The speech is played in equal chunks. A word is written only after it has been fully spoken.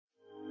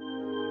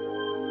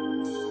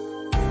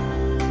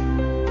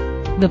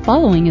The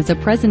following is a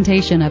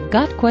presentation of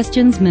Got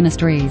Questions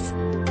Ministries.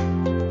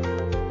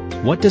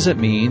 What does it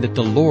mean that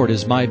the Lord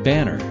is my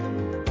banner?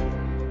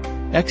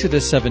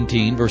 Exodus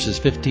 17 verses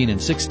 15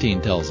 and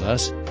 16 tells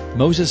us,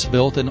 Moses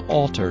built an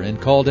altar and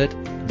called it,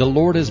 "The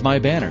Lord is my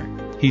banner."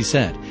 He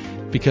said,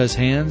 because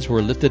hands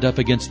were lifted up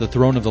against the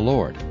throne of the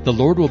Lord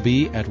will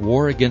be at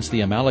war against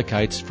the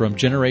Amalekites from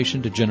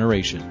generation to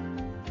generation.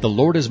 The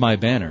Lord is my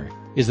banner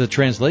is the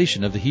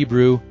translation of the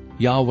Hebrew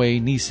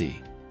Yahweh-Nissi.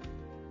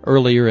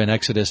 Earlier in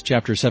Exodus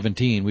chapter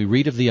 17, we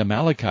read of the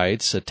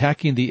Amalekites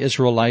attacking the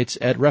Israelites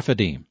at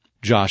Rephidim.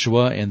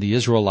 Joshua and the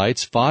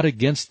Israelites fought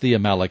against the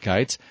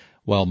Amalekites,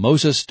 while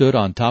Moses stood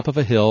on top of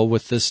a hill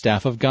with the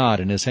staff of God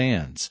in his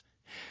hands.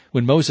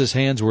 When Moses'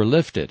 hands were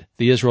lifted,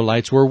 the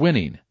Israelites were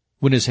winning.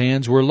 When his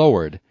hands were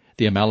lowered,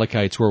 the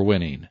Amalekites were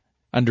winning.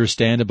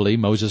 Understandably,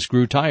 Moses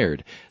grew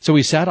tired, so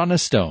he sat on a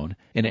stone,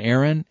 and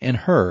Aaron and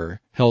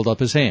Hur held up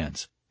his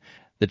hands.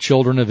 The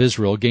children of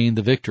Israel gained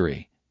the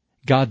victory.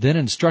 God then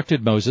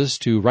instructed Moses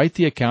to write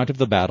the account of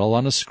the battle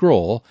on a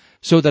scroll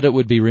so that it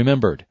would be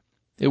remembered.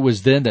 It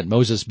was then that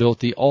Moses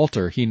built the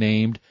altar he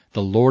named,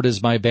 "The Lord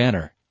is my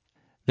banner."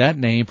 That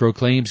name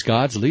proclaims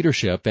God's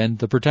leadership and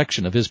the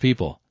protection of his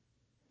people.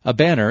 A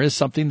banner is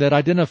something that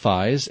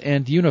identifies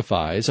and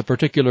unifies a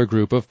particular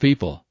group of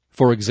people.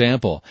 For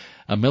example,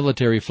 a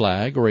military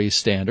flag or a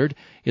standard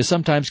is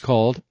sometimes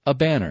called a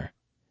banner.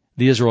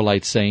 The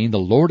Israelites saying, "The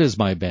Lord is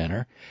my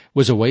banner,"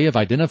 was a way of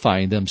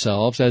identifying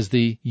themselves as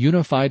the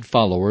unified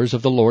followers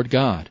of the Lord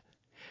God.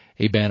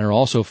 A banner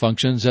also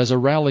functions as a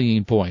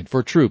rallying point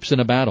for troops in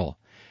a battle.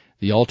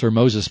 The altar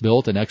Moses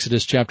built in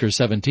Exodus chapter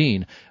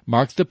 17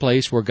 marked the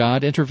place where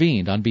God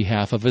intervened on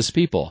behalf of his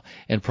people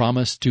and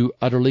promised to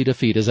utterly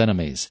defeat his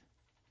enemies.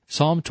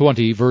 Psalm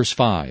 20 verse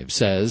 5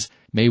 says,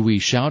 "May we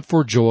shout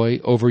for joy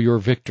over your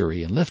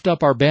victory and lift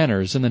up our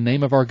banners in the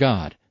name of our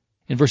God."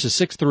 In verses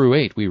 6 through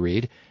 8 we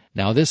read,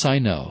 "Now this I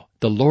know,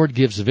 the Lord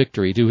gives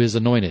victory to his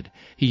anointed.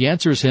 He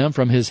answers him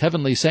from his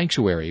heavenly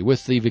sanctuary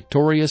with the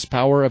victorious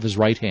power of his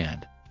right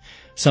hand.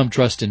 Some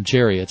trust in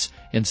chariots,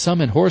 and some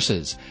in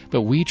horses,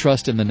 but we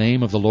trust in the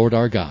name of the Lord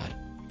our God.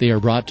 They are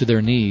brought to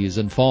their knees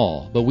and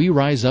fall, but we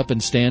rise up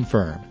and stand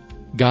firm."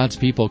 God's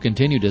people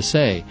continue to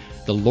say,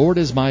 "The Lord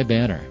is my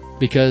banner,"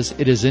 because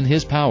it is in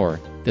his power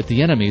that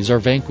the enemies are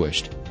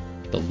vanquished.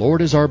 The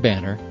Lord is our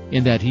banner,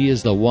 in that he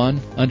is the one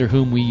under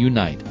whom we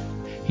unite.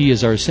 He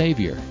is our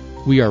Savior.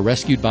 We are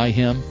rescued by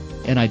him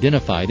and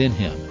identified in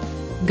him.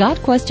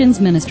 Got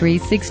Questions Ministry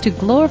seeks to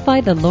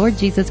glorify the Lord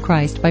Jesus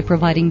Christ by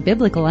providing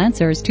biblical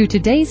answers to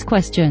today's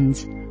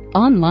questions.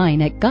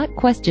 Online at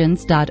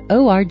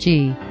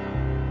GotQuestions.org.